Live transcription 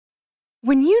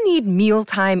When you need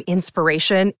mealtime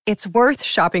inspiration, it's worth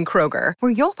shopping Kroger,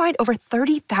 where you'll find over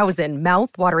 30,000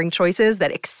 mouth-watering choices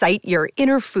that excite your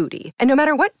inner foodie. And no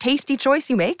matter what tasty choice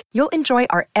you make, you'll enjoy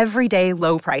our everyday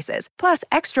low prices, plus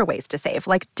extra ways to save,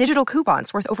 like digital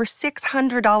coupons worth over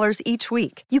 $600 each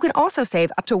week. You can also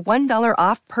save up to $1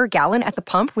 off per gallon at the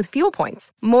pump with fuel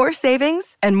points. More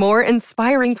savings and more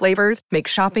inspiring flavors make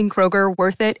shopping Kroger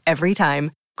worth it every time.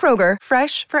 Kroger,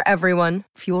 fresh for everyone.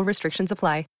 Fuel restrictions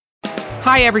apply.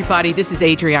 Hi, everybody. This is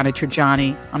Adriana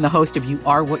Trajani. I'm the host of You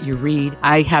Are What You Read.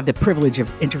 I have the privilege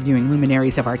of interviewing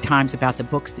luminaries of our times about the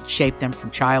books that shaped them from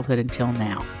childhood until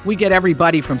now. We get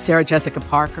everybody from Sarah Jessica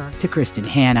Parker to Kristen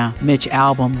Hanna, Mitch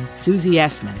Albom, Susie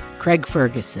Essman, Craig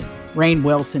Ferguson, Rainn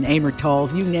Wilson, Amor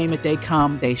Tolls, you name it, they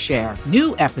come, they share.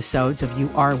 New episodes of You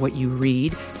Are What You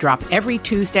Read drop every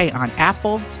Tuesday on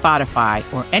Apple, Spotify,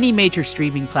 or any major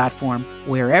streaming platform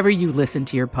wherever you listen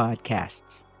to your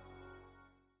podcasts.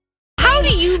 How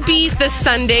do you beat the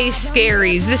Sunday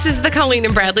scaries? This is the Colleen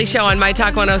and Bradley Show on My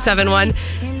Talk 1071.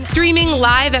 Streaming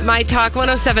live at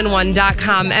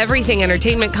MyTalk1071.com. Everything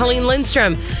Entertainment. Colleen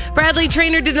Lindstrom. Bradley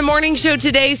Traynor did the morning show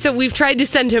today, so we've tried to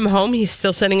send him home. He's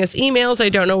still sending us emails. I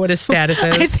don't know what his status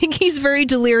is. I think he's very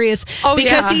delirious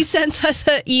because he sent us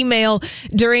an email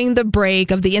during the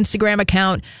break of the Instagram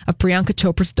account of Priyanka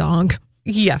Chopra's dog.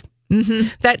 Yeah. Mm-hmm.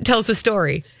 That tells a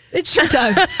story. It sure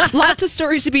does. Lots of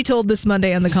stories to be told this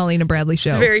Monday on the Colleen and Bradley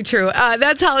Show. Very true.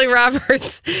 That's Holly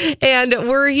Roberts, and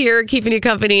we're here keeping you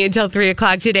company until 3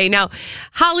 o'clock today. Now,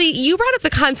 Holly, you brought up the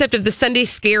concept of the Sunday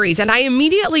scaries, and I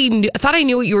immediately thought I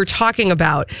knew what you were talking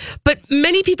about, but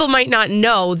many people might not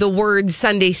know the word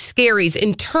Sunday scaries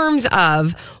in terms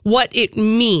of what it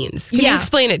means. Can you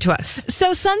explain it to us?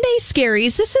 So Sunday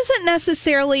scaries, this isn't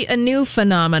necessarily a new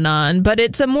phenomenon, but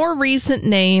it's a more recent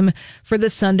name for the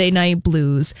Sunday night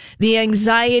blues. The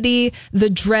anxiety, the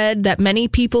dread that many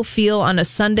people feel on a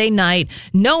Sunday night,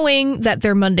 knowing that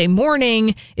their Monday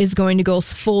morning is going to go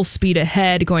full speed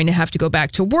ahead, going to have to go back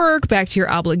to work, back to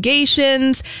your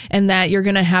obligations, and that you're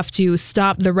going to have to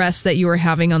stop the rest that you were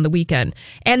having on the weekend.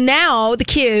 And now the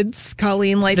kids,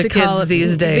 Colleen, like to call it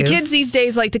these days. The kids these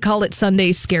days like to call it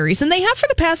Sunday scaries. And they have for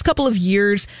the past couple of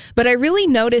years, but I really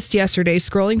noticed yesterday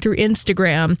scrolling through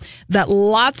Instagram that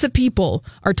lots of people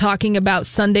are talking about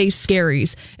Sunday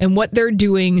scaries and what they're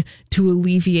doing to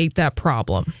alleviate that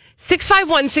problem.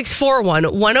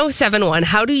 651-641-1071.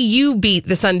 How do you beat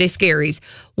the Sunday scaries?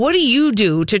 What do you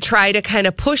do to try to kind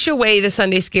of push away the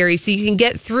Sunday scaries so you can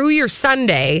get through your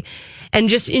Sunday and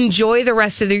just enjoy the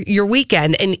rest of your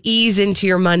weekend and ease into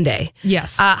your Monday?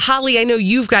 Yes. Holly, I know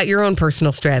you've got your own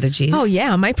personal strategies. Oh,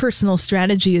 yeah. My personal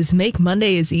strategy is make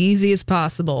Monday as easy as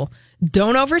possible.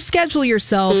 Don't overschedule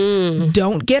yourself.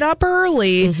 Don't get up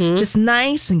early. Mm-hmm. Just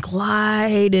nice and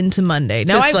glide into Monday.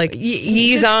 Now, just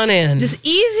ease on in. Just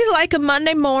easy like a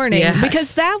Monday morning. Yes.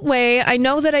 Because that way, I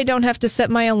know that I don't have to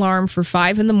set my alarm for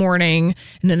 5 a.m, and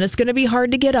then it's going to be hard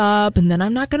to get up, and then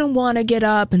I'm not going to want to get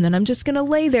up, and then I'm just going to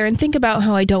lay there and think about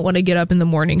how I don't want to get up in the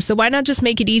morning. So why not just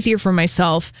make it easier for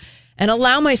myself and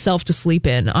allow myself to sleep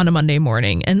in on a Monday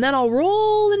morning. And then I'll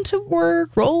roll into work,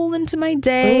 roll into my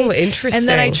day. Oh, interesting. And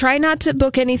then I try not to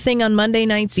book anything on Monday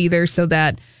nights either so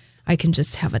that I can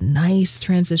just have a nice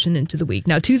transition into the week.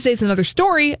 Now, Tuesday's another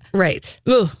story. Right.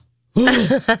 Ugh.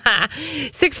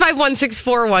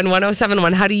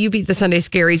 651-641-1071. How do you beat the Sunday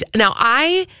scaries? Now,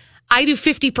 I do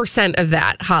 50% of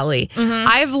that, Holly. Mm-hmm.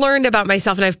 I've learned about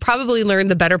myself, and I've probably learned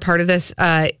the better part of this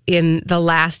in the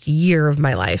last year of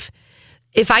my life.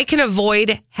 If I can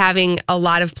avoid having a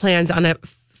lot of plans on a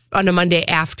Monday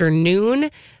afternoon,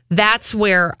 that's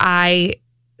where I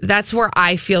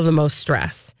feel the most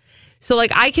stress. So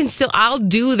like I'll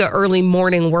do the early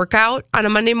morning workout on a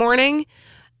Monday morning.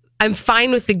 I'm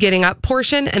fine with the getting up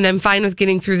portion and I'm fine with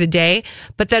getting through the day.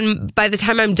 But then by the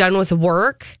time I'm done with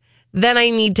work, then I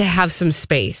need to have some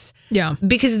space. Yeah.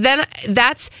 Because then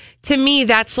that's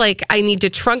like I need to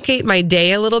truncate my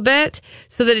day a little bit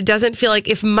so that it doesn't feel like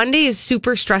if Monday is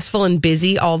super stressful and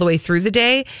busy all the way through the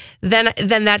day, then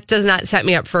that does not set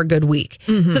me up for a good week.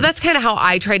 Mm-hmm. So that's kind of how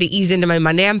I try to ease into my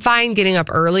Monday. I'm fine getting up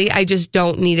early. I just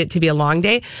don't need it to be a long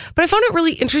day. But I found it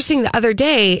really interesting the other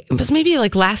day. It was maybe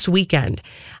like last weekend.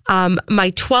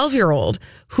 My 12-year-old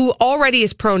who already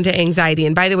is prone to anxiety.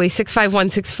 And by the way,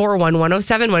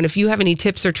 651-641-1071, if you have any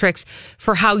tips or tricks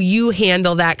for how you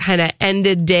handle that kind of end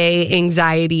of day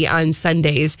anxiety on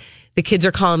Sundays, the kids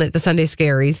are calling it the Sunday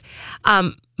scaries.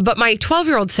 But my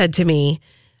 12-year-old said to me,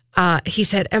 he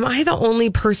said, am I the only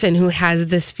person who has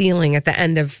this feeling at the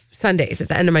end of Sundays, at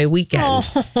the end of my weekend?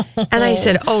 Oh. And I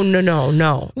said, oh,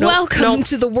 no. Welcome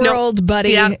to the world,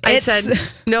 buddy. Yeah, I said,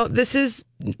 no, this is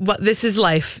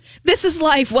life. This is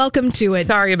life. Welcome to it.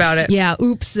 Sorry about it. Yeah.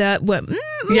 Oops. We're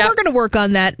going to work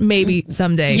on that maybe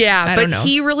someday. Yeah. But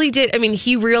he really did. I mean,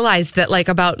 he realized that like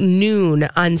about noon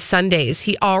on Sundays,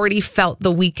 he already felt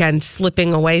the weekend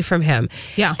slipping away from him.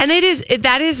 Yeah. And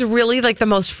that is really like the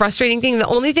most frustrating thing. The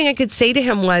only thing I could say to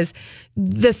him was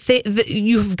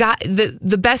you've got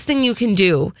the best thing you can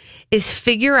do is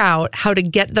figure out how to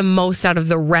get the most out of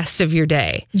the rest of your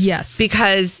day. Yes.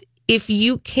 Because if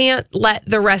you can't let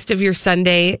the rest of your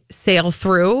Sunday sail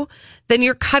through, then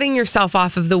you're cutting yourself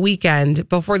off of the weekend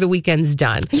before the weekend's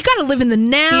done. You got to live in the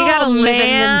now. You got to live in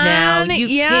the now. You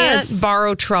Yes. can't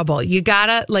borrow trouble. You got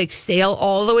to like sail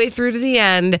all the way through to the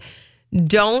end.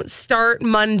 Don't start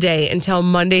Monday until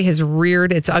Monday has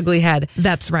reared its ugly head.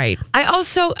 That's right. I'm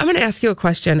going to ask you a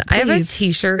question. Please. I have a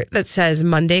t-shirt that says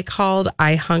Monday called,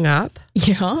 I hung up.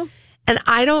 Yeah. And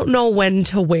I don't know when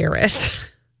to wear it.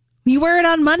 You wear it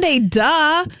on Monday,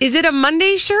 duh. Is it a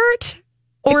Monday shirt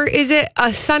or is it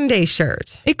a Sunday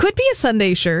shirt? It could be a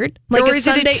Sunday shirt. Or is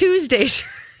it a Tuesday shirt?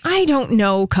 I don't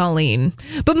know, Colleen.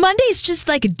 But Monday's just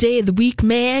like a day of the week,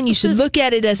 man. You should look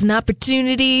at it as an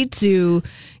opportunity to,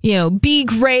 be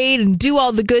great and do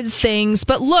all the good things.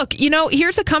 But look,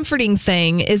 here's a comforting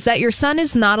thing is that your son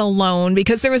is not alone,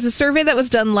 because there was a survey that was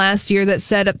done last year that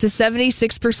said up to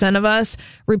 76% of us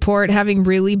report having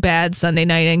really bad Sunday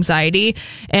night anxiety.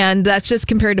 And that's just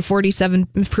compared to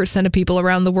 47% of people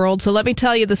around the world. So let me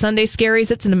tell you, the Sunday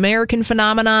Scaries, it's an American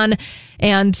phenomenon.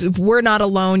 And we're not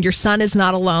alone. Your son is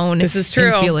not alone. This is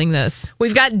true. In feeling this.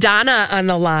 We've got Donna on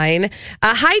the line.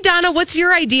 Hi, Donna. What's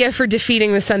your idea for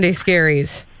defeating the Sunday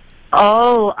Scaries?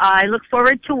 Oh, I look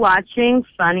forward to watching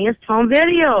Funniest Home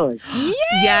Videos. Yay!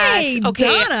 Yes.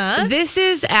 Okay. Donna. This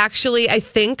is actually, I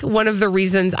think, one of the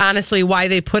reasons, honestly, why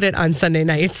they put it on Sunday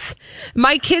nights.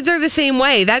 My kids are the same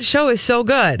way. That show is so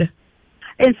good.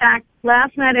 In fact,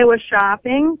 last night I was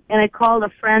shopping, and I called a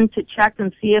friend to check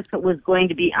and see if it was going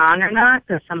to be on or not,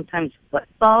 because sometimes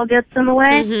football gets in the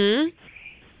way. Mm-hmm.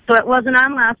 So it wasn't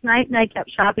on last night, and I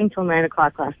kept shopping till 9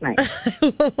 o'clock last night.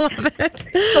 I love it.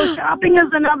 So shopping is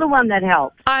another one that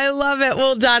helps. I love it.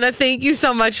 Well, Donna, thank you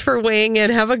so much for weighing in.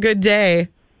 Have a good day.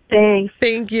 Thanks.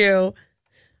 Thank you.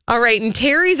 All right, and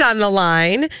Terry's on the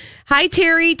line. Hi,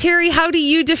 Terry. Terry, how do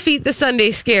you defeat the Sunday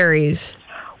Scaries?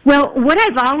 Well, what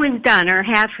I've always done, or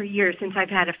have for years since I've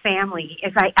had a family,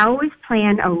 is I always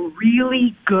plan a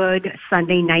really good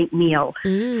Sunday night meal.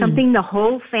 Something the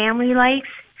whole family likes,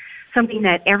 something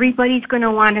that everybody's going to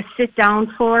want to sit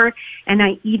down for, and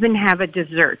I even have a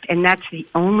dessert. And that's the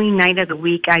only night of the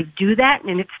week I do that,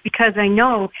 and it's because I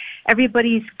know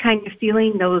everybody's kind of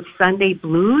feeling those Sunday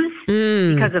blues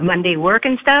because of Monday work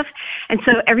and stuff. And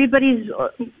so everybody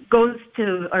goes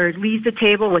to or leaves the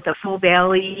table with a full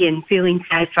belly and feeling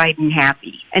satisfied and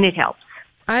happy, and it helps.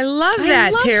 I love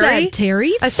that, Terry.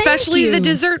 Terry. Especially Thank the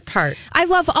you. dessert part. I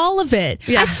love all of it.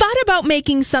 Yeah. I thought about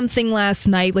making something last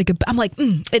night. I'm like,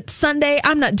 it's Sunday.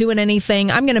 I'm not doing anything.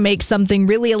 I'm going to make something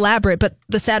really elaborate. But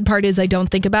the sad part is I don't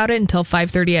think about it until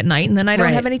 5:30 at night, and then I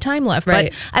don't have any time left.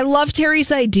 Right. But I love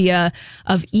Terry's idea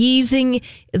of easing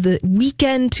the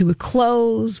weekend to a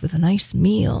close with a nice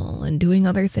meal and doing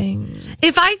other things.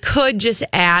 If I could just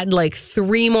add like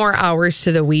 3 more hours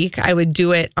to the week, I would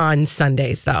do it on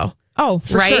Sundays, though. Oh,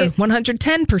 for Right? sure.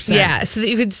 110%. Yeah, so that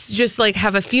you could just like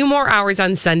have a few more hours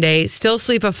on Sunday, still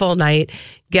sleep a full night,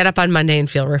 get up on Monday and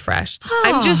feel refreshed.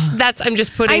 I'm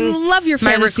just putting I love your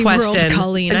my fantasy request world, in.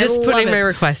 Colleen. I'm just I putting love my it.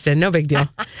 request in. No big deal.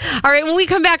 All right, when we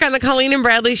come back on the Colleen and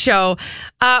Bradley show,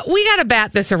 we got to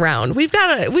bat this around. We've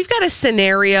got a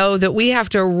scenario that we have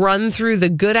to run through the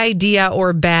good idea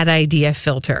or bad idea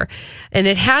filter. And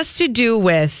it has to do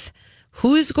with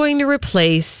who's going to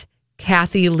replace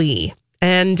Kathy Lee.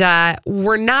 And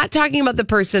we're not talking about the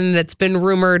person that's been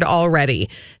rumored already.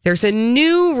 There's a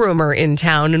new rumor in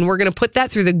town, and we're going to put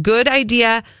that through the good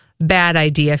idea, bad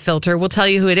idea filter. We'll tell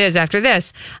you who it is after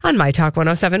this on My Talk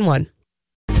 107.1.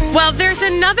 Well, there's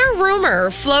another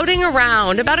rumor floating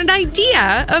around about an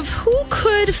idea of who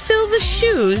could fill the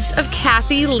shoes of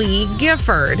Kathy Lee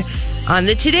Gifford on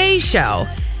the Today Show.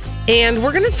 And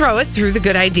we're going to throw it through the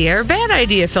good idea or bad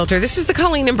idea filter. This is the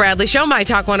Colleen and Bradley Show, My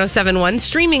Talk 107.1,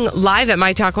 streaming live at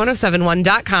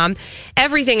mytalk1071.com.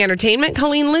 Everything Entertainment.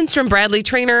 Colleen Lindstrom, Bradley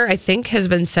Trainer, I think, has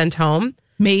been sent home.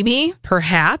 Maybe.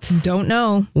 Perhaps. Don't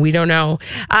know. We don't know.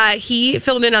 He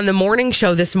filled in on the morning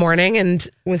show this morning and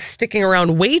was sticking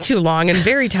around way too long and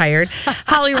very tired.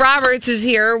 Holly Roberts is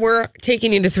here. We're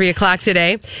taking you to 3 o'clock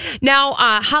today. Now,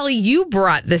 Holly, you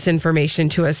brought this information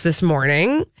to us this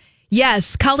morning.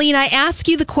 Yes. Colleen, I ask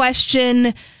you the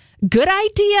question, good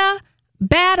idea,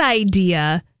 bad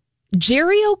idea?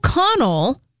 Jerry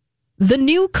O'Connell, the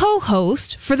new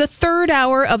co-host for the third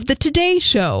hour of the Today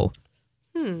Show.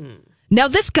 Now,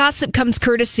 this gossip comes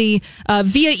courtesy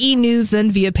via E! News,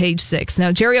 then via Page Six.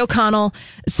 Now, Jerry O'Connell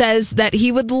says that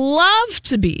he would love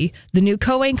to be the new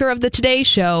co-anchor of the Today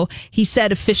Show. He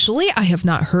said, officially, I have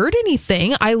not heard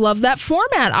anything. I love that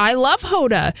format. I love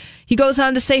Hoda. He goes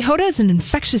on to say, Hoda is an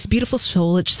infectious, beautiful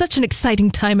soul. It's such an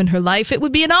exciting time in her life. It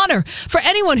would be an honor for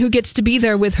anyone who gets to be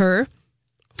there with her.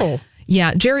 Oh.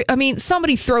 Yeah, Jerry. I mean,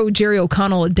 somebody throw Jerry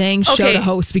O'Connell a dang show to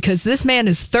host because this man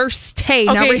is thirsty.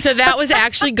 Okay, so that was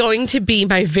actually going to be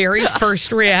my very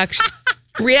first reaction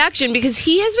because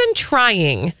he has been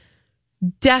trying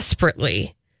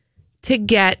desperately to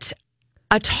get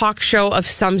a talk show of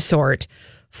some sort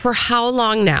for how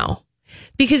long now?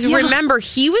 Because remember,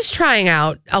 he was trying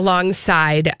out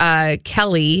alongside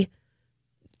Kelly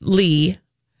Lee.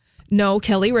 No,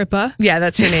 Kelly Ripa. Yeah,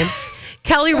 that's her name.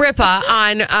 Kelly Ripa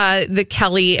on the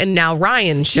Kelly and Now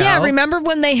Ryan show. Yeah, remember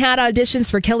when they had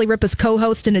auditions for Kelly Ripa's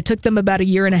co-host and it took them about a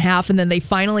year and a half and then they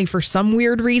finally, for some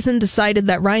weird reason, decided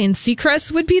that Ryan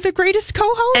Seacrest would be the greatest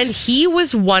co-host? And he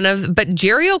was but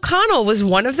Jerry O'Connell was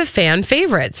one of the fan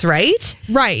favorites, right?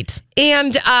 Right.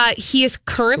 And he is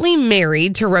currently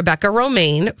married to Rebecca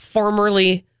Romaine,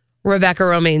 formerly Rebecca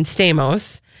Romaine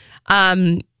Stamos.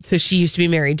 So she used to be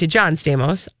married to John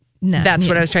Stamos. No, That's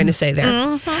what I was trying to say there.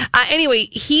 Mm-hmm. Anyway,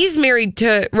 he's married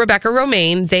to Rebecca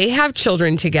Romaine. They have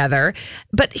children together.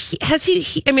 But I'm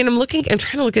trying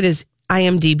to look at his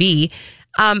IMDb.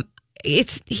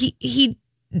 He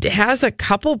has a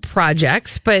couple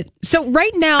projects, but so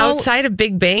right now, outside of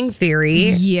Big Bang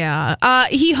Theory,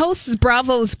 he hosts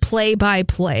Bravo's Play by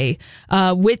Play,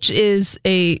 which is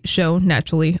a show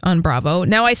naturally on Bravo.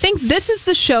 Now, I think this is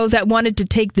the show that wanted to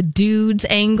take the dudes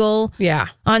angle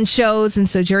on shows, and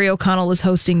so Jerry O'Connell is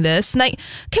hosting this. And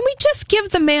can we just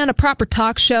give the man a proper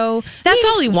talk show? That's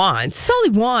all he wants. That's all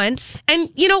he wants. And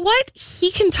you know what?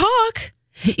 He can talk.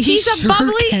 He is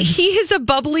a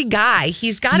bubbly guy.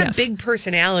 He's got a big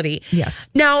personality. Yes.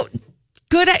 Now,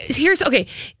 this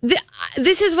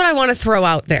is what I want to throw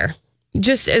out there,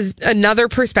 just as another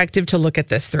perspective to look at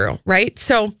this through, right?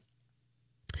 So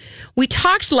we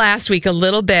talked last week a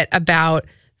little bit about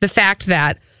the fact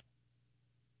that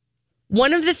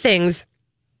one of the things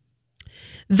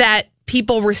that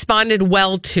people responded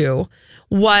well to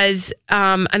was,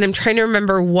 and I'm trying to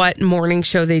remember what morning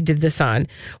show they did this on,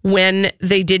 when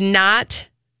they did not,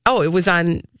 it was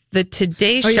on the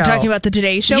Today Show. Oh, you're talking about the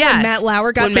Today Show? Yes. When Matt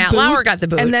Lauer got the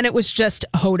boot. And then it was just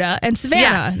Hoda and Savannah.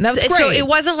 Yeah. And that was great. So it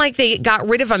wasn't like they got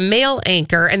rid of a male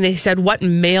anchor and they said, what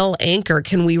male anchor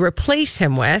can we replace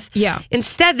him with? Yeah.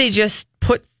 Instead, they just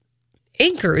put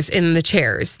anchors in the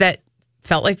chairs that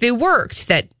felt like they worked,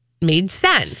 that made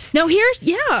sense. Now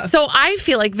So I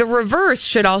feel like the reverse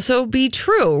should also be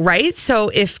true, right? So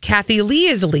if Kathy Lee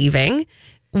is leaving,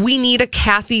 we need a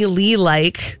Kathy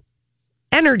Lee-like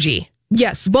energy.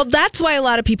 Yes. Well, that's why a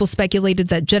lot of people speculated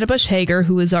that Jenna Bush Hager,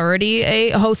 who is already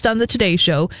a host on the Today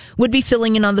Show, would be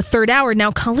filling in on the third hour.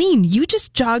 Now, Colleen, you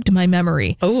just jogged my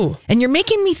memory. Oh. And you're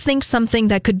making me think something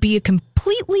that could be a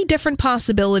completely different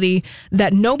possibility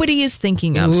that nobody is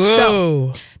thinking of. Whoa.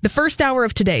 So, the first hour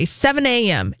of today, 7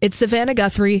 a.m., it's Savannah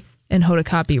Guthrie and Hoda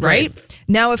Kotb, right?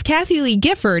 Now, if Kathy Lee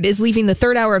Gifford is leaving the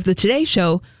third hour of the Today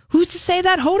Show, who's to say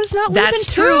that Hoda's not leaving That's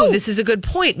too? true. This is a good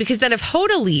point, because then if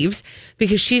Hoda leaves,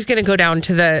 because she's going to go down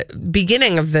to the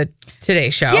beginning of the Today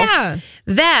Show,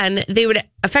 then they would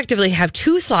effectively have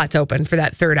 2 slots open for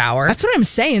that third hour. That's what I'm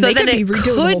saying. So they could be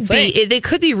redoing the whole thing. They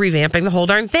could be revamping the whole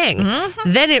darn thing.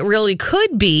 Mm-hmm. Then it really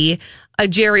could be a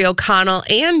Jerry O'Connell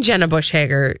and Jenna Bush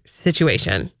Hager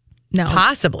situation. No.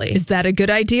 Possibly. Is that a good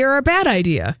idea or a bad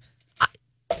idea?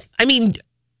 I mean,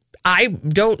 I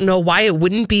don't know why it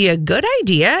wouldn't be a good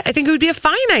idea. I think it would be a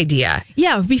fine idea.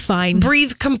 Yeah, it would be fine.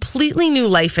 Breathe completely new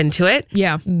life into it.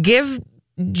 Yeah. Give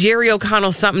Jerry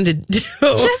O'Connell something to do.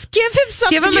 Just give him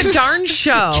something. Give him a darn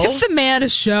show. Give the man a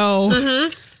show.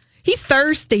 Mm-hmm. He's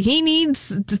thirsty. He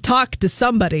needs to talk to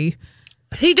somebody.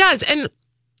 He does. And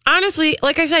honestly,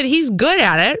 like I said, he's good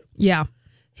at it. Yeah.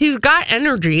 He's got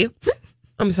energy.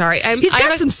 I'm sorry. He's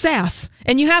got some sass,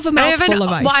 and you have a mouth full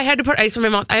of ice. Well, I had to put ice in my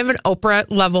mouth. I have an Oprah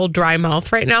level dry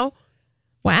mouth right now.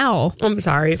 Wow. I'm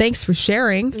sorry. Thanks for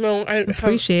sharing. No, I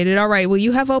appreciate it. All right. Well,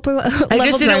 you have open. I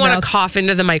just didn't want to cough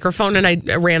into the microphone, and I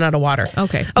ran out of water.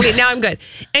 Okay. Now I'm good.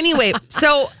 Anyway,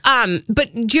 so but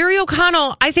Jerry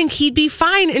O'Connell, I think he'd be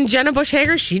fine, and Jenna Bush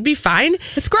Hager, she'd be fine.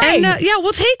 It's great. And,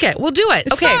 we'll take it. We'll do it.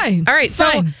 It's fine. All right. It's so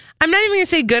fine. I'm not even going to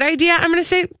say good idea. I'm going to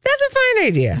say that's a fine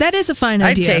idea. That is a fine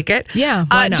idea. I'd take it. Yeah.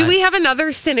 Why not? Do we have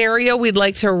another scenario we'd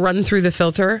like to run through the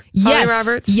filter? Yes. Holly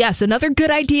Roberts? Yes. Another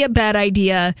good idea, bad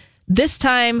idea. This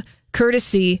time,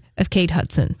 courtesy of Kate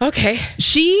Hudson. Okay.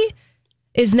 She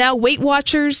is now Weight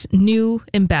Watchers' new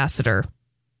ambassador.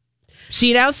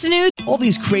 She announced the news. All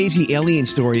these crazy alien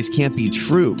stories can't be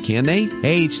true, can they?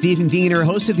 Hey, it's Stephen Diener,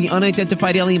 host of the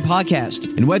Unidentified Alien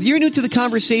Podcast. And whether you're new to the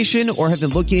conversation or have been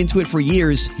looking into it for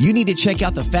years, you need to check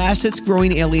out the fastest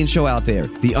growing alien show out there,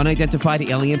 the Unidentified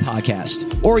Alien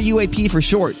Podcast, or UAP for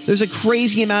short. There's a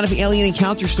crazy amount of alien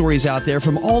encounter stories out there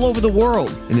from all over the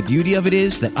world. And the beauty of it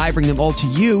is that I bring them all to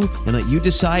you and let you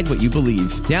decide what you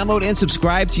believe. Download and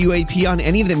subscribe to UAP on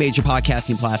any of the major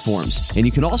podcasting platforms. And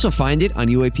you can also find it on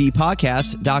UAPpodcast.com.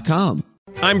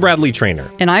 I'm Bradley Trainer.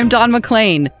 And I'm Don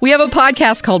McClain. We have a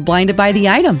podcast called Blinded by the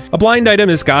Item. A blind item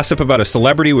is gossip about a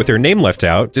celebrity with their name left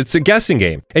out. It's a guessing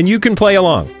game, and you can play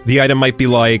along. The item might be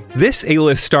like, this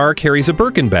A-list star carries a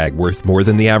Birkin bag worth more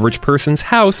than the average person's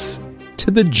house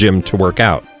to the gym to work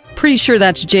out. Pretty sure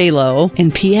that's J-Lo.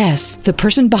 And P.S. the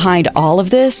person behind all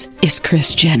of this is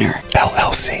Kris Jenner,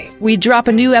 LLC. We drop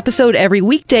a new episode every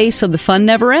weekday so the fun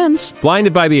never ends.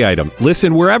 Blinded by the Item.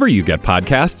 Listen wherever you get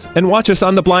podcasts and watch us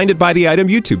on the Blinded by the Item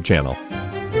YouTube channel.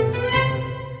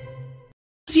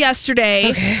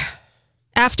 Yesterday,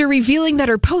 after revealing that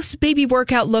her post-baby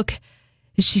workout look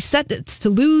is she set to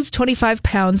lose 25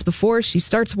 pounds before she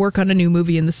starts work on a new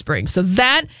movie in the spring. So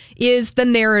that is the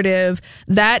narrative.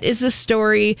 That is the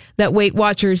story that Weight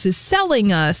Watchers is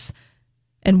selling us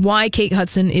and why Kate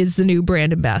Hudson is the new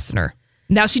brand ambassador.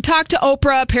 Now, she talked to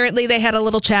Oprah. Apparently, they had a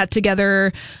little chat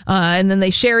together, and then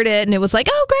they shared it, and it was like,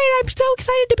 oh, great, I'm so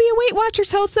excited to be a Weight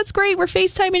Watchers host. That's great. We're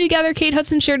FaceTiming together. Kate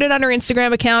Hudson shared it on her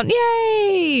Instagram account.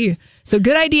 Yay! So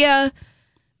good idea,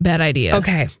 bad idea.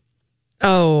 Okay.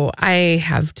 Oh, I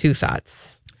have two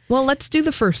thoughts. Well, let's do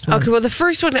the first one. Okay, well, the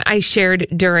first one I shared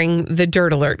during the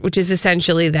Dirt Alert, which is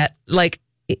essentially that, like,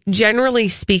 generally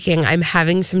speaking, I'm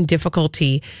having some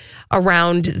difficulty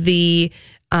around the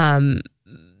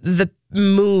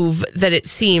move that it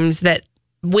seems that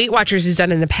Weight Watchers has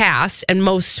done in the past, and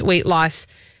most weight loss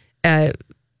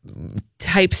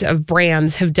types of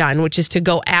brands have done, which is to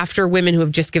go after women who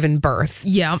have just given birth.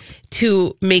 Yeah.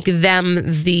 To make them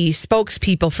the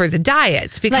spokespeople for the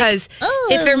diets. Because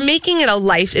if they're making it a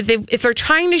life, if they're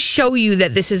trying to show you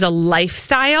that this is a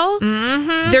lifestyle,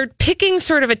 they're picking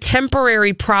sort of a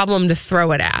temporary problem to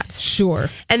throw it at. Sure.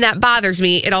 And that bothers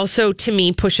me. It also, to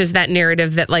me, pushes that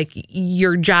narrative that, like,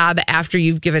 your job after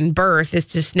you've given birth is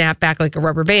to snap back like a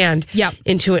rubber band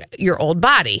into your old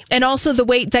body. And also the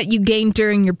weight that you gained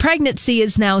during your pregnancy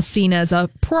is now seen as a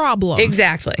problem.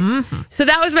 Exactly. So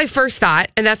that was my first thought,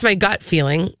 and that's my gut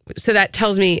feeling. So that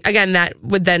tells me, again, that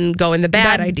would then go in the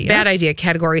bad idea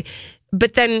category.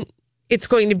 But then it's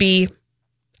going to be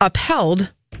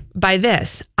upheld by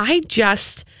this. I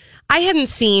hadn't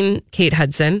seen Kate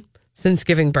Hudson since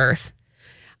giving birth.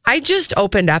 I just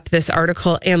opened up this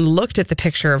article and looked at the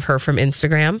picture of her from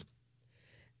Instagram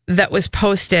that was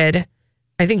posted,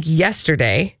 I think,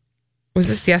 yesterday. Was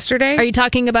this yesterday? Are you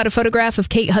talking about a photograph of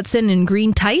Kate Hudson in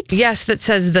green tights? Yes, that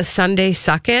says the Sunday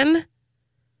suck-in.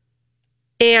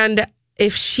 And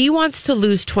if she wants to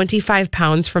lose 25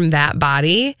 pounds from that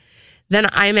body, then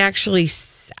I'm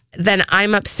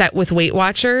upset with Weight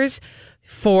Watchers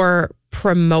for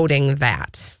promoting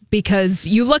that. Because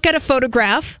you look at a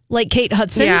photograph like Kate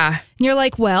Hudson, and you're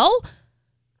like, well,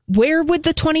 where would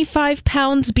the 25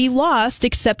 pounds be lost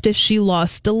except if she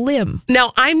lost a limb?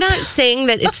 Now, I'm not saying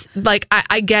that it's like,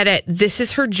 I get it. This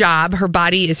is her job. Her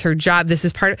body is her job. This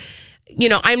is part of,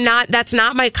 that's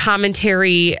not my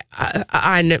commentary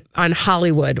on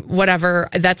Hollywood, whatever.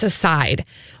 That's aside.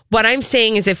 What I'm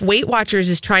saying is if Weight Watchers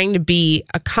is trying to be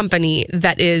a company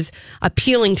that is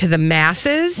appealing to the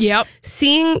masses,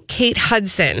 seeing Kate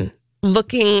Hudson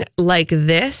looking like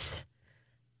this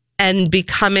and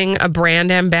becoming a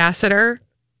brand ambassador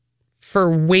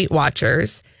for Weight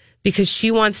Watchers because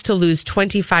she wants to lose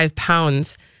 25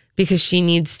 pounds because she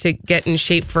needs to get in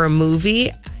shape for a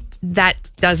movie, that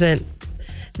doesn't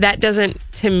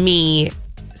to me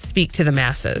speak to the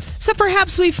masses. So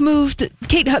perhaps we've moved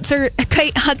Kate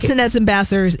Hudson as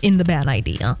ambassadors in the bad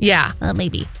idea. Yeah.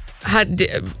 Maybe.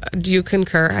 Do you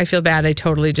concur? I feel bad. I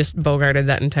totally just bogarted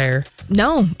that entire.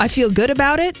 No, I feel good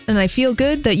about it, and I feel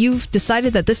good that you've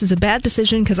decided that this is a bad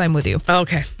decision because I'm with you.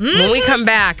 Okay. When we come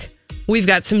back, we've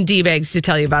got some D-bags to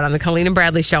tell you about on the Colleen and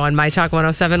Bradley Show on My Talk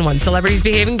 107.1. Celebrities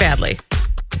behaving badly.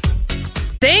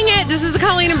 Dang it. This is the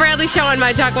Colleen and Bradley Show on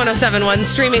My Talk 107.1,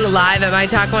 streaming live at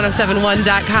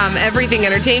MyTalk1071.com. Everything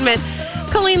Entertainment.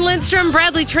 Colleen Lindstrom,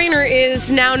 Bradley Traynor,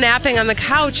 is now napping on the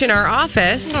couch in our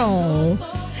office. Oh.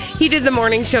 He did the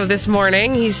morning show this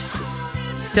morning. He's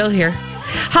still here.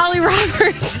 Holly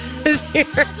Roberts is here.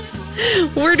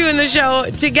 We're doing the show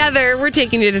together. We're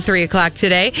taking you to 3 o'clock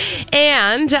today.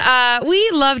 And we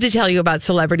love to tell you about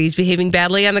celebrities behaving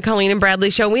badly on the Colleen and Bradley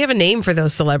Show. We have a name for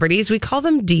those celebrities. We call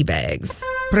them D-bags.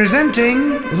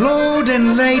 Presenting Lord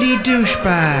and Lady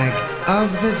Douchebag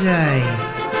of the Day.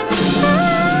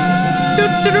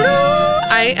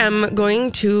 I am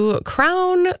going to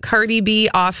crown Cardi B,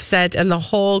 Offset, and the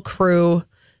whole crew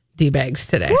D-bags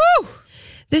today. Woo!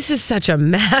 This is such a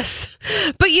mess.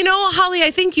 But you know, Holly,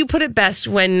 I think you put it best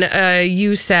when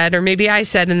you said, or maybe I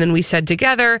said, and then we said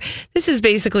together, this is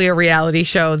basically a reality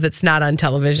show that's not on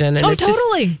television. And it's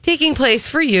totally just taking place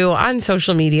for you on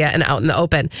social media and out in the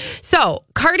open. So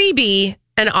Cardi B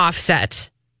and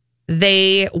Offset,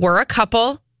 they were a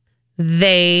couple.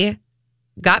 They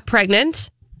got pregnant.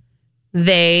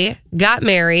 They got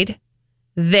married.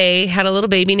 They had a little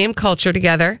baby named Culture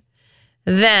together.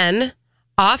 Then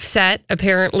Offset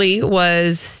apparently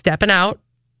was stepping out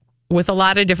with a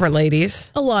lot of different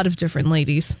ladies. A lot of different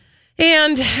ladies.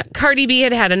 And Cardi B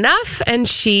had enough, and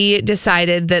she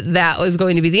decided that was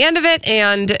going to be the end of it.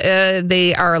 And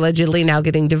they are allegedly now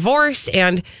getting divorced.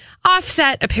 And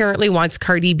Offset apparently wants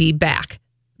Cardi B back.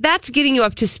 That's getting you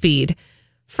up to speed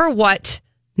for what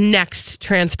next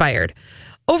transpired.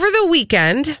 Over the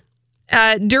weekend,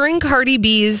 during Cardi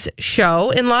B's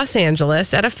show in Los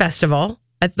Angeles at a festival,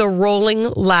 at the Rolling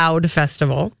Loud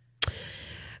Festival,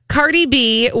 Cardi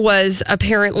B was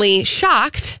apparently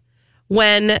shocked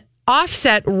when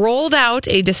Offset rolled out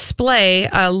a display,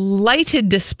 a lighted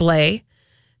display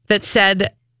that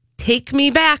said, "Take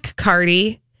me back,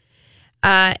 Cardi."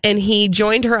 And he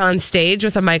joined her on stage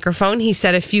with a microphone. He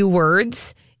said a few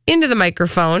words into the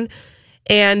microphone,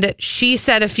 and she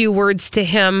said a few words to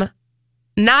him,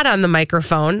 not on the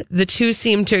microphone. The two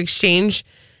seemed to exchange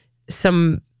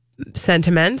some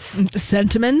sentiments.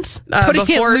 Putting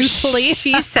it loosely.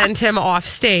 She sent him off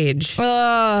stage.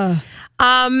 I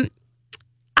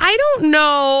don't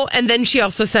know. And then she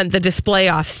also sent the display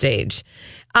off stage.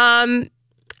 I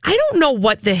don't know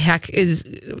what the heck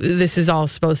this is all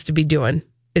supposed to be doing,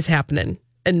 is happening,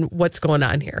 and what's going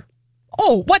on here.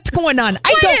 Oh, what's going on?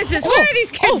 What is this? What are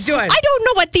these kids doing? I don't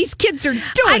know what these kids are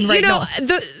doing right now.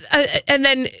 And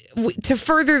then to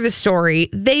further the story,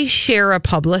 they share a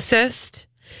publicist.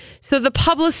 So the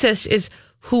publicist is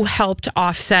who helped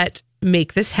Offset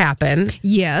make this happen.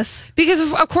 Yes.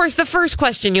 Because, of course, the first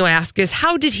question you ask is,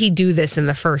 how did he do this in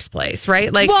the first place,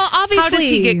 right? Like, well, obviously, how does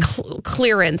he get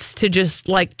clearance to just,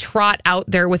 like, trot out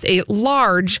there with a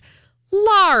large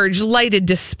lighted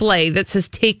display that says,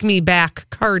 "Take me back,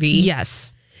 Cardi"?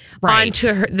 Yes. Right.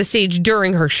 Onto the stage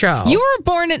during her show. You were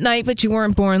born at night, but you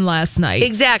weren't born last night.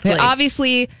 Exactly. And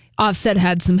obviously, Offset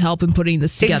had some help in putting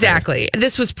this together. Exactly.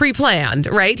 This was pre-planned,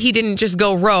 right? He didn't just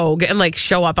go rogue and like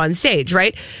show up on stage,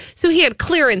 right? So he had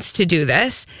clearance to do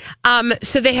this.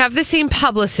 So they have the same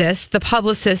publicist. The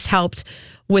publicist helped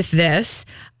with this.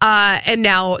 And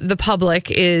now the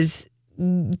public is,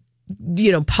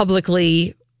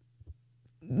 publicly,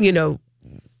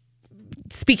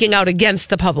 speaking out against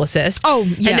the publicist. Oh,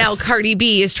 yes. And now Cardi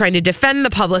B is trying to defend the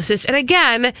publicist. And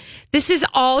again, this is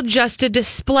all just a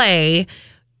display.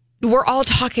 We're all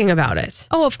talking about it.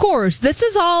 Oh, of course. This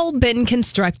has all been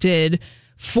constructed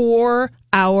for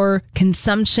our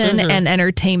consumption and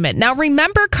entertainment. Now,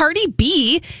 remember, Cardi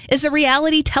B is a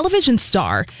reality television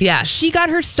star. Yeah. She got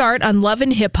her start on Love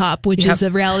and Hip Hop, which is a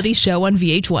reality show on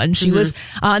VH1. She was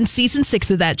on season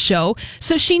 6 of that show.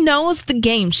 So she knows the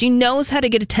game. She knows how to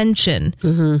get attention.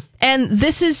 And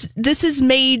this is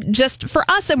made just for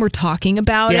us, and we're talking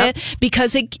about it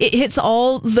because it hits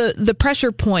all the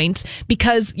pressure points,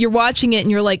 because you're watching it and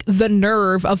you're like, the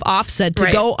nerve of Offset to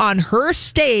go on her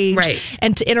stage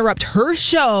and to interrupt her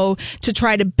show to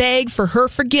try to beg for her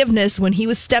forgiveness when he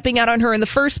was stepping out on her in the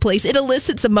first place. It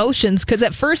elicits emotions, because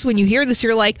at first when you hear this,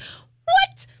 you're like,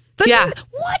 what?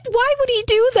 What? Why would he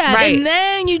do that? Right. And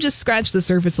then you just scratch the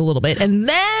surface a little bit, and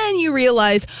then you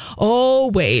realize,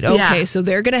 oh, wait, okay, so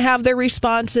they're going to have their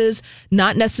responses,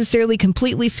 not necessarily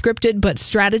completely scripted, but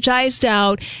strategized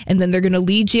out, and then they're going to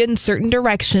lead you in certain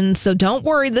directions. So don't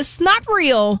worry, this is not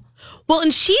real. Well,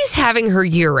 and she's having her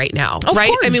year right now, right?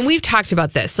 Course. I mean, we've talked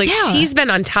about this. Like, she's been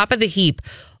on top of the heap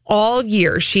all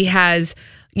year. She has,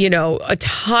 a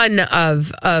ton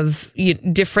of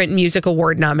different music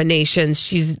award nominations.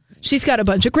 She's got a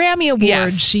bunch of Grammy Awards.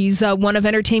 Yes. She's one of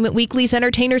Entertainment Weekly's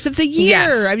Entertainers of the Year.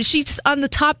 Yes. I mean, she's on the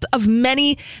top of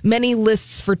many, many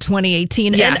lists for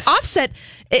 2018. Yes. And Offset,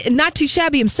 not too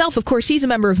shabby himself, of course, he's a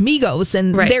member of Migos,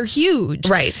 and they're huge.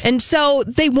 Right. And so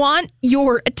they want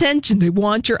your attention. They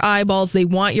want your eyeballs. They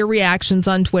want your reactions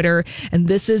on Twitter. And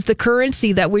this is the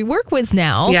currency that we work with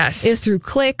now. Yes. Is through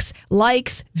clicks,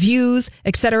 likes, views,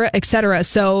 et cetera, et cetera.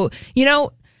 So,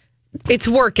 it's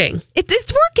working.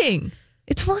 It's working.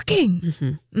 It's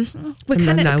working. But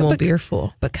And then I won't be your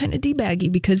fool. But kind of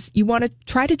debaggy because you want to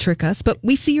try to trick us, but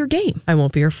we see your game. I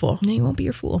won't be your fool. No, you won't be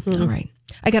your fool. All right.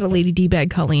 I got a lady D-bag,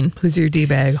 Colleen. Who's your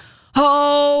D-bag?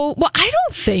 Oh, well, I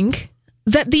don't think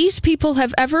that these people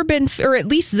have ever been, or at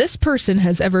least this person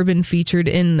has ever been featured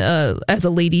in as a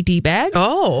lady D-bag.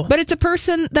 Oh. But it's a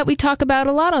person that we talk about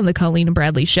a lot on the Colleen and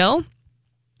Bradley show.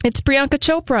 It's Priyanka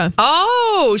Chopra.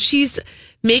 Oh, she's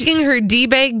making her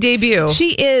D-bag debut.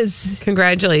 She is.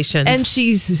 Congratulations. And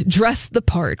she's dressed the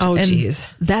part. Oh, and geez.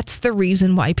 That's the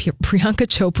reason why Priyanka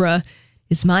Chopra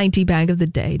is my D-bag of the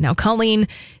day. Now, Colleen,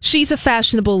 she's a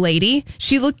fashionable lady.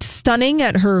 She looked stunning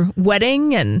at her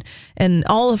wedding and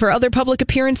all of her other public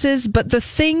appearances. But the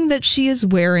thing that she is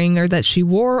wearing, or that she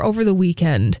wore over the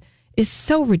weekend, is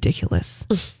so ridiculous.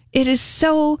 It is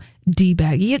so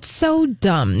D-baggy. It's so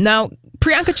dumb. Now,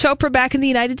 Priyanka Chopra back in the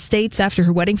United States after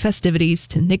her wedding festivities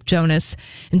to Nick Jonas,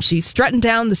 and she's strutting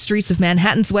down the streets of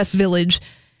Manhattan's West Village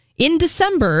in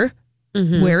December,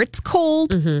 where it's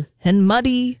cold and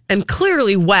muddy and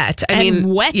clearly wet. I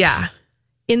mean, wet. Yeah.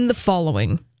 In the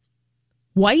following: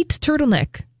 white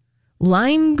turtleneck,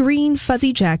 lime green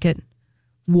fuzzy jacket,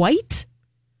 white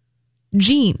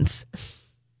jeans,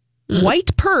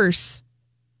 white purse,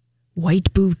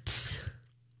 white boots,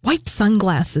 white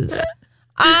sunglasses.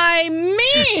 I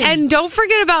mean, and don't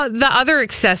forget about the other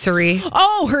accessory.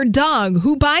 Oh, her dog,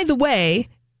 who, by the way,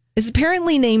 is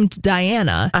apparently named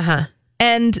Diana.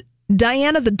 And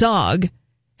Diana the dog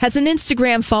has an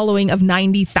Instagram following of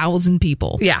 90,000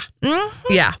 people. Yeah.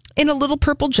 Yeah. In a little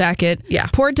purple jacket. Yeah.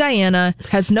 Poor Diana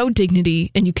has no dignity,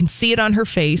 and you can see it on her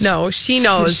face. No, she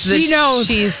knows. She knows.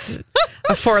 She's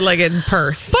a four-legged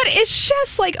purse. But it's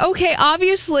just like, okay,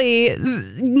 obviously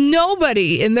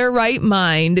nobody in their right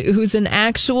mind who's an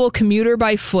actual commuter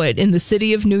by foot in the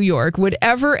city of New York would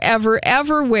ever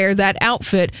wear that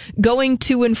outfit going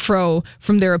to and fro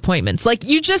from their appointments. Like,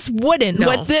 you just wouldn't. No.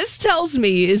 What this tells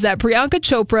me is that Priyanka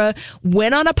Chopra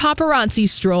went on a paparazzi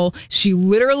stroll. She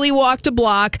literally walked a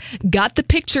block, got the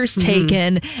pictures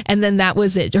taken, and then that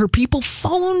was it. Her people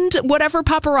phoned whatever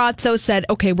paparazzo said,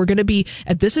 okay, we're going to be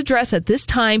at this address at this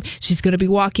time. She's going to be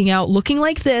walking out looking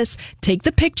like this, take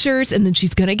the pictures, and then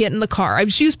she's going to get in the car. I mean,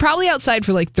 she was probably outside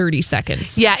for like 30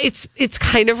 seconds. Yeah, it's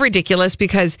kind of ridiculous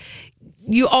because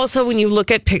you also, when you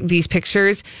look at these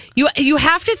pictures, you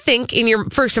have to think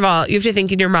first of all, you have to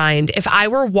think in your mind, if I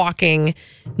were walking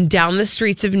down the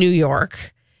streets of New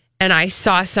York and I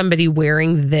saw somebody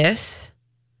wearing this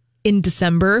in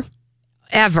December,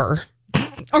 ever.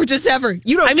 Or just ever.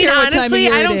 You don't care what time of honestly,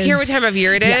 year I it don't is. care what time of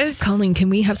year it is. Colleen, can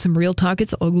we have some real talk?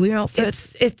 It's ugly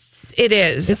outfits. It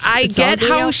is. I get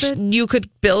how you could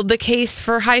build the case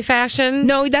for high fashion.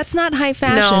 No, that's not high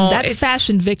fashion. No, that's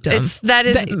fashion victim.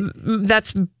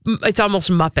 It's almost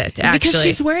Muppet, actually. Because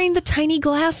she's wearing the tiny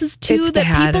glasses, too, It's that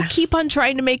bad. people keep on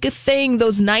trying to make a thing.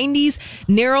 Those 90s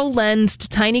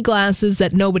narrow-lensed tiny glasses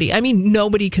that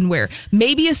nobody can wear.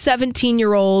 Maybe a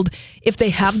 17-year-old, if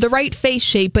they have the right face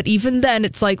shape, but even then,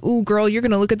 it's like, ooh, girl, you're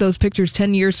going to look at those pictures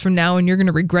 10 years from now, and you're going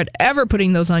to regret ever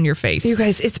putting those on your face. You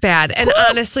guys, it's bad. And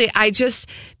honestly,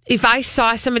 if I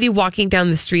saw somebody walking down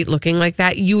the street looking like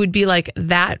that, you would be like,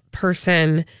 that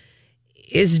person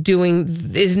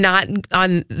they're not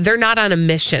on a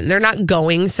mission. They're not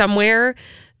going somewhere.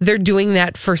 They're doing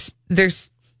that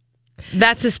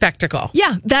that's a spectacle.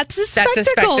 Yeah, that's a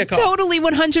spectacle. Totally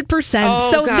 100%.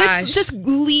 Oh, so gosh. this just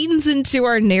leans into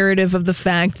our narrative of the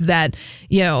fact that,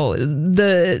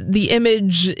 the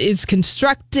image is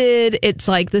constructed. It's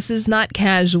like, this is not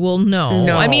casual.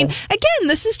 No. I mean, again,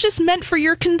 this is just meant for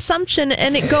your consumption,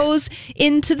 and it goes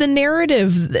into the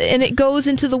narrative, and it goes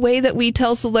into the way that we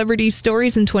tell celebrity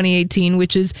stories in 2018,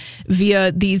 which is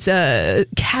via these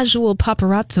casual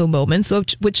paparazzo moments,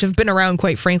 which have been around,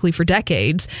 quite frankly, for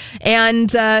decades. And,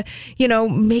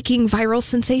 making viral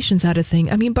sensations out of things.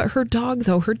 I mean, but her dog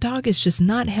is just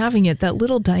not having it. That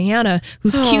little Diana,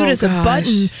 who's cute as a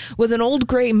button with an old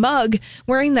gray mug,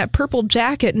 wearing that purple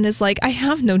jacket, and is like, I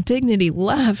have no dignity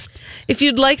left. If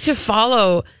you'd like to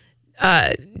follow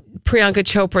Priyanka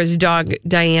Chopra's dog,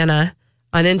 Diana,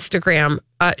 on Instagram.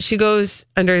 She goes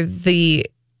under the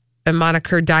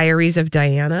moniker Diaries of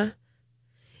Diana.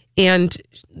 And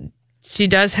she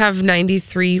does have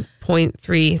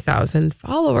 93.3 thousand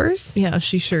followers. Yeah,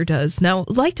 she sure does. Now,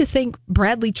 I'd like to thank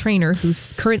Bradley Traynor,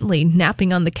 who's currently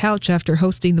napping on the couch after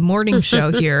hosting the morning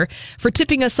show here, for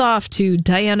tipping us off to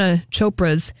Diana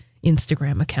Chopra's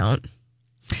Instagram account.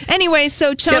 Anyway,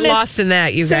 so Jonas... Get lost in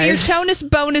that, you guys. So your Jonas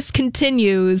bonus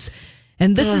continues.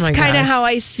 And this is kind of how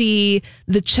I see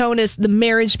the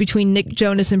marriage between Nick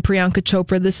Jonas and Priyanka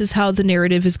Chopra. This is how the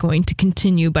narrative is going to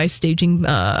continue by staging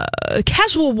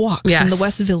casual walks in the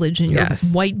West Village in your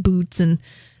white boots in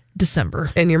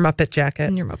December. And your Muppet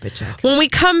jacket. When we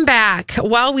come back,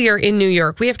 while we are in New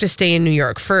York, we have to stay in New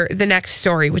York for the next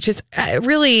story, which is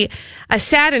really a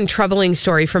sad and troubling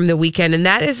story from the weekend. And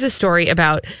that is the story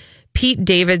about Pete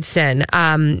Davidson.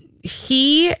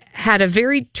 He had a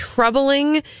very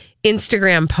troubling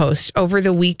Instagram post over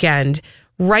the weekend,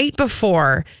 right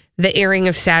before the airing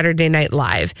of Saturday Night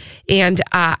Live. And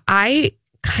I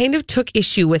kind of took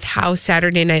issue with how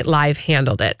Saturday Night Live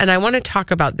handled it. And I want to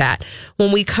talk about that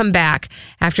when we come back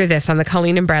after this on the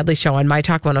Colleen and Bradley Show on My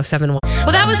Talk 107.1.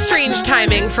 Well, that was strange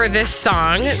timing for this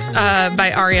song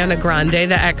by Ariana Grande,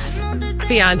 the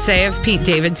ex-fiance of Pete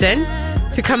Davidson,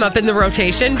 to come up in the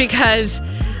rotation, because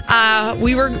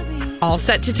we were all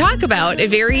set to talk about a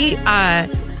very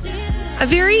kind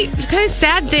of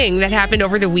sad thing that happened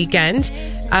over the weekend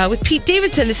with Pete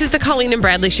Davidson. This is the Colleen and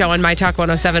Bradley Show on My Talk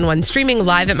 107.1, streaming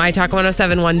live at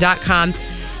MyTalk1071.com.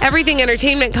 Everything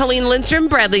Entertainment. Colleen Lindstrom,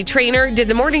 Bradley Traynor did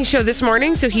the morning show this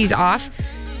morning, so he's off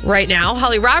right now.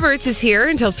 Holly Roberts is here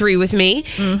until 3 with me.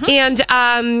 And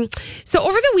so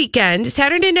over the weekend,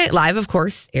 Saturday Night Live, of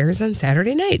course, airs on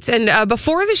Saturday nights. And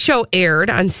before the show aired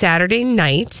on Saturday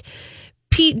night,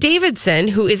 Pete Davidson,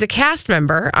 who is a cast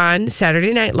member on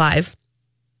Saturday Night Live,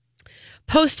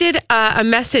 posted a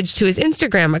message to his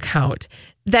Instagram account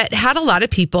that had a lot of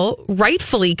people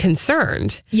rightfully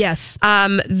concerned. Yes.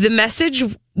 The message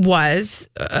was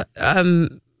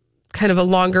kind of a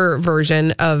longer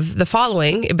version of the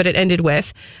following, but it ended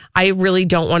with, "I really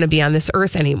don't want to be on this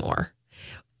earth anymore."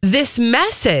 This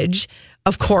message,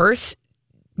 of course,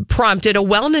 prompted a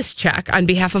wellness check on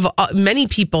behalf of many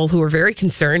people who were very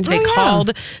concerned. They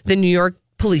called the New York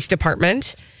Police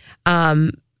Department,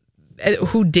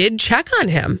 who did check on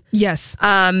him. Yes.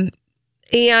 And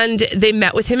they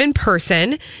met with him in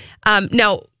person.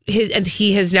 Now,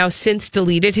 he has now since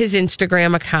deleted his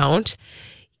Instagram account.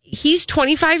 He's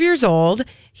 25 years old.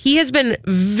 He has been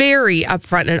very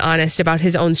upfront and honest about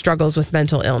his own struggles with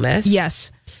mental illness. Yes.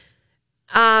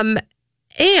 And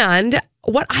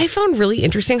what I found really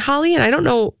interesting, Holly, and I don't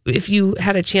know if you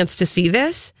had a chance to see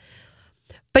this,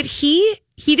 but he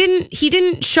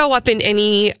didn't show up in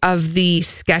any of the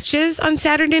sketches on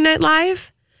Saturday Night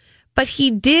Live, but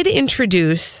he did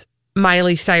introduce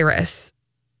Miley Cyrus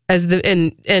as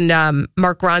and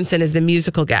Mark Ronson as the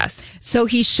musical guest. So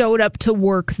he showed up to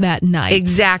work that night.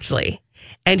 Exactly.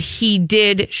 And he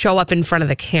did show up in front of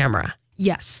the camera.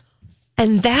 Yes.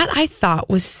 And that I thought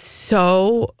was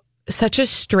such a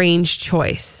strange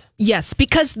choice. Yes,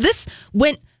 because this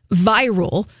went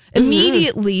viral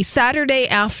immediately. Saturday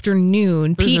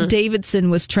afternoon, Pete Davidson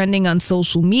was trending on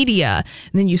social media.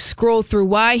 And then you scroll through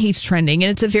why he's trending, and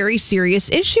it's a very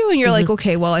serious issue. And you're like,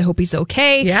 okay, well, I hope he's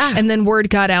okay. Yeah. And then word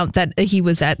got out that he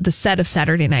was at the set of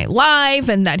Saturday Night Live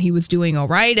and that he was doing all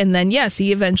right. And then, yes,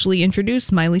 he eventually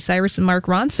introduced Miley Cyrus and Mark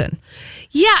Ronson.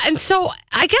 Yeah. And so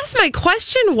I guess my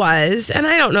question was, and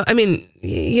I don't know, I mean,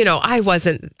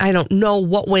 I don't know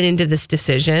what went into this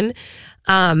decision.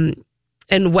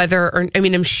 And whether,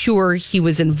 I'm sure he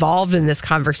was involved in this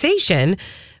conversation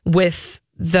with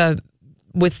the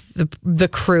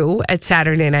crew at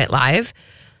Saturday Night Live,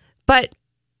 but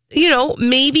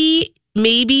maybe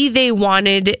they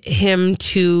wanted him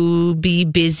to be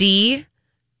busy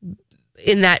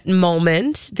in that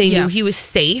moment. They knew he was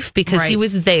safe because he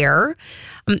was there.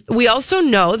 We also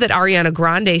know that Ariana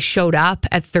Grande showed up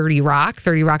at 30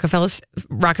 Rockefeller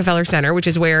Center, which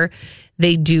is where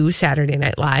they do Saturday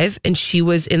Night Live, and she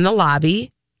was in the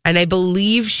lobby, and I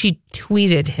believe she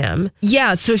tweeted him.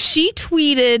 Yeah, so she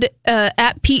tweeted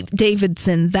at Pete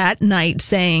Davidson that night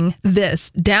saying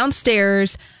this,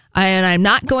 "Downstairs, and I'm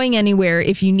not going anywhere.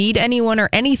 If you need anyone or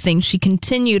anything," she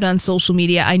continued on social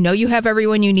media, "I know you have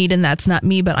everyone you need, and that's not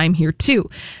me, but I'm here too."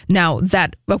 Now,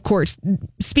 that, of course,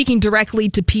 speaking directly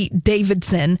to Pete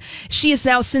Davidson, she has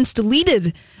now since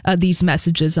deleted these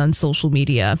messages on social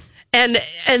media. And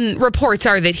reports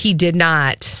are that he did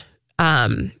not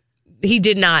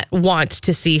want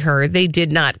to see her. They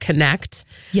did not connect.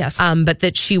 Yes. But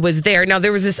that she was there. Now,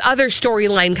 there was this other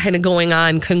storyline kind of going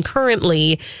on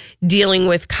concurrently dealing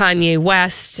with Kanye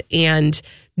West and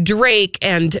Drake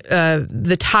and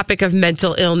the topic of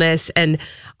mental illness, and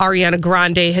Ariana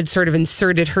Grande had sort of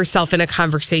inserted herself in a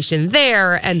conversation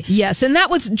there. And yes, and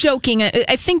that was joking.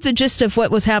 I think the gist of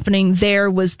what was happening there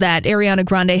was that Ariana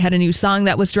Grande had a new song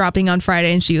that was dropping on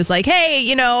Friday, and she was like,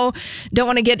 hey, don't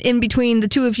want to get in between the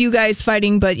two of you guys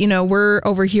fighting, but, we're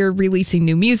over here releasing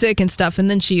new music and stuff. And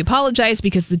then she apologized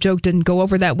because the joke didn't go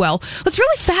over that well. What's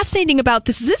really fascinating about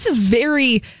this is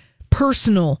very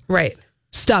personal. Right.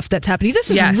 Stuff that's happening. This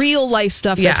is real life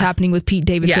stuff that's happening with Pete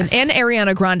Davidson and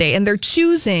Ariana Grande, and they're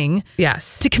choosing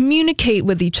to communicate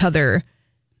with each other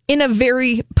in a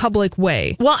very public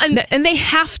way. Well, and they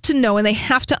have to know and they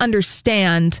have to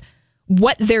understand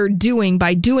what they're doing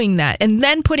by doing that, and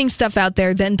then putting stuff out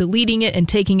there, then deleting it and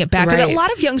taking it back. Right. And a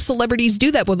lot of young celebrities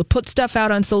do that. Well, they'll put stuff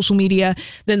out on social media,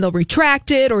 then they'll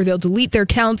retract it, or they'll delete their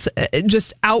accounts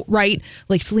just outright,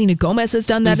 like Selena Gomez has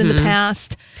done that in the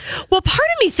past. Well, part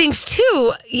of me thinks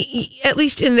too, at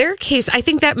least in their case, I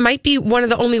think that might be one of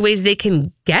the only ways they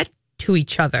can get to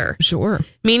each other. Sure.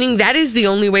 Meaning that is the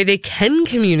only way they can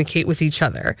communicate with each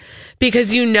other,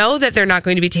 because that they're not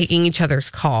going to be taking each other's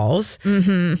calls.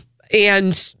 Mm-hmm.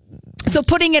 And so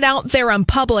putting it out there on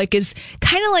public is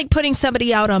kind of like putting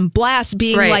somebody out on blast,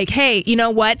 being like, hey, you know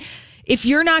what? If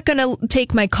you're not going to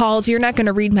take my calls, you're not going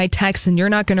to read my texts, and you're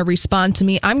not going to respond to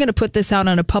me, I'm going to put this out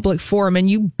on a public forum. And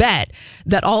you bet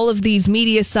that all of these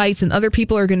media sites and other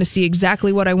people are going to see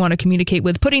exactly what I want to communicate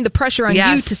with, putting the pressure on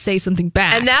you to say something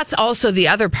back. And that's also the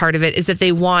other part of it, is that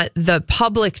they want the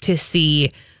public to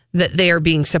see that they are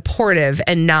being supportive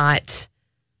and not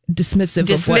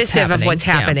dismissive of what's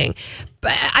happening.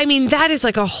 But I mean, that is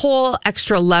like a whole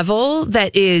extra level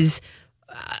that is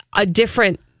a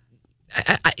different,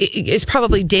 is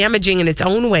probably damaging in its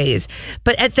own ways.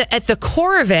 But at the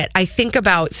core of it, I think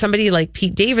about somebody like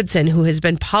Pete Davidson, who has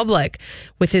been public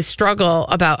with his struggle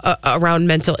around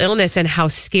mental illness, and how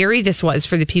scary this was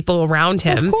for the people around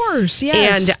him. Of course,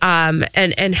 yes.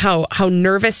 And how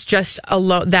nervous just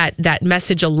that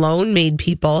message alone made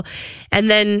people, and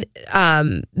then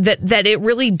that it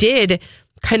really did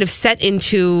kind of set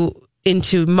into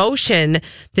motion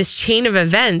this chain of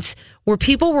events where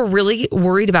people were really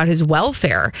worried about his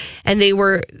welfare, and they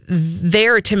were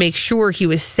there to make sure he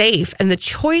was safe. And the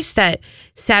choice that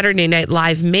Saturday Night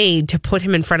Live made to put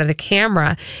him in front of the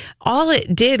camera, all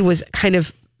it did was kind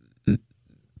of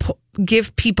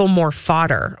give people more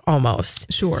fodder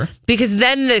almost. Sure. Because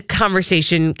then the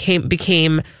conversation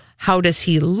became, how does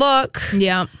he look?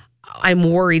 Yeah. I'm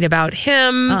worried about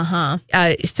him.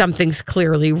 Something's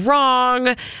clearly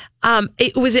wrong.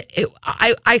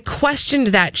 I questioned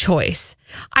that choice.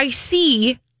 I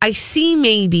see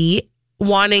maybe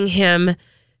wanting him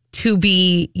to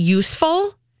be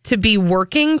useful, to be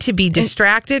working, to be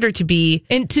distracted, or to be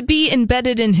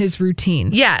embedded in his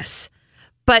routine. Yes.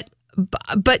 But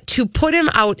to put him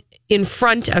out in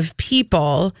front of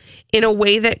people in a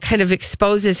way that kind of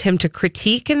exposes him to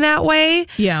critique in that way.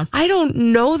 Yeah. I don't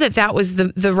know that was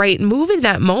the right move in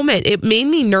that moment. It made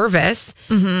me nervous,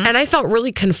 and I felt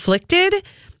really conflicted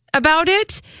about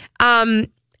it.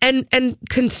 And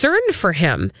concerned for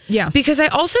him. Yeah. Because I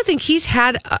also think he's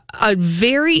had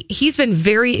he's been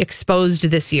very exposed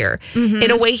this year in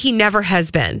a way he never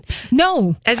has been.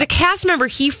 No. As a cast member,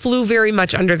 he flew very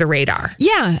much under the radar.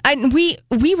 Yeah. We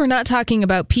were not talking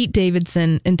about Pete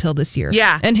Davidson until this year.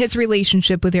 Yeah. And his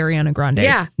relationship with Ariana Grande.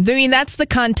 Yeah. I mean, that's the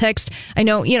context. I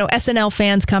know, SNL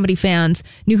fans, comedy fans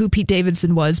knew who Pete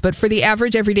Davidson was, but for the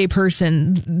average everyday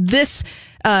person, this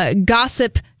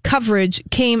gossip coverage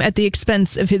came at the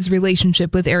expense of his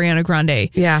relationship with Ariana Grande.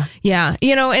 Yeah. Yeah.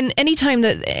 And anytime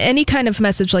that any kind of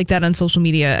message like that on social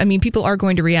media, I mean, people are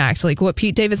going to react. Like what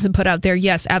Pete Davidson put out there,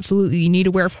 yes, absolutely. You need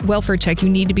a welfare check. You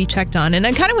need to be checked on. And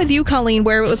I'm kind of with you, Colleen,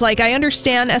 where it was like, I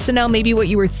understand SNL, maybe what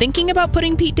you were thinking about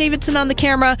putting Pete Davidson on the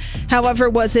camera. However,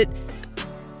 was it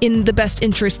in the best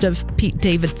interest of Pete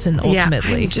Davidson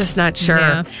ultimately? Yeah, I'm just not sure.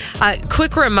 Yeah.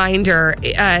 Quick reminder,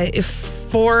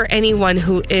 for anyone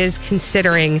who is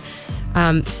considering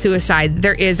suicide,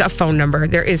 there is a phone number.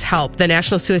 There is help. The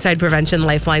National Suicide Prevention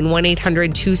Lifeline,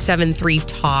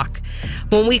 1-800-273-TALK.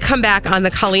 When we come back on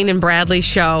the Colleen and Bradley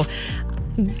Show,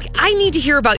 I need to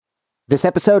hear about... This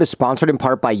episode is sponsored in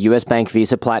part by U.S. Bank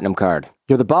Visa Platinum Card.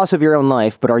 You're the boss of your own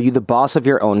life, but are you the boss of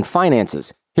your own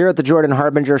finances? Here at the Jordan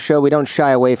Harbinger Show, we don't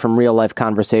shy away from real-life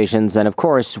conversations, and of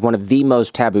course, one of the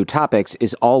most taboo topics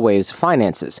is always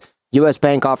finances. U.S.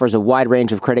 Bank offers a wide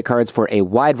range of credit cards for a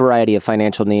wide variety of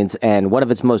financial needs, and one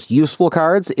of its most useful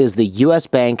cards is the U.S.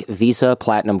 Bank Visa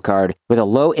Platinum Card. With a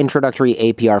low introductory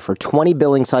APR for 20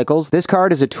 billing cycles, this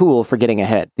card is a tool for getting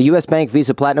ahead. The U.S. Bank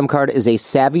Visa Platinum Card is a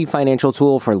savvy financial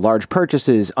tool for large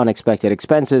purchases, unexpected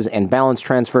expenses, and balance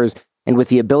transfers. And with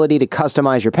the ability to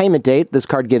customize your payment date, this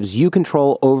card gives you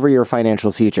control over your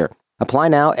financial future. Apply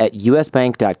now at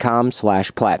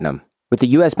usbank.com/platinum. With the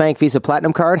U.S. Bank Visa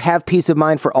Platinum Card, have peace of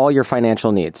mind for all your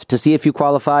financial needs. To see if you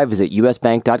qualify, visit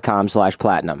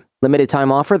usbank.com/platinum. Limited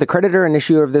time offer. The creditor and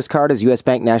issuer of this card is U.S.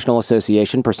 Bank National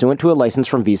Association, pursuant to a license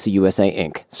from Visa USA,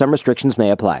 Inc. Some restrictions may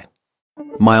apply.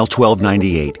 Mile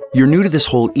 1298. You're new to this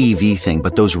whole EV thing,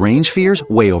 but those range fears,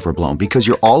 way overblown because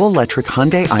your all-electric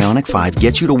Hyundai Ioniq 5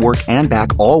 gets you to work and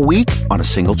back all week on a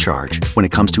single charge. When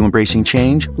it comes to embracing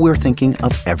change, we're thinking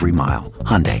of every mile.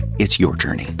 Hyundai, it's your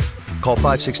journey. Call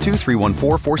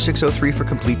 562-314-4603 for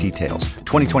complete details.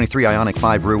 2023 Ioniq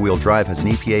 5 rear-wheel drive has an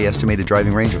EPA estimated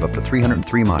driving range of up to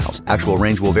 303 miles. Actual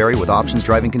range will vary with options,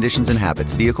 driving conditions and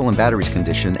habits, vehicle and batteries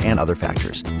condition, and other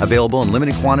factors. Available in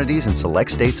limited quantities in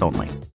select states only.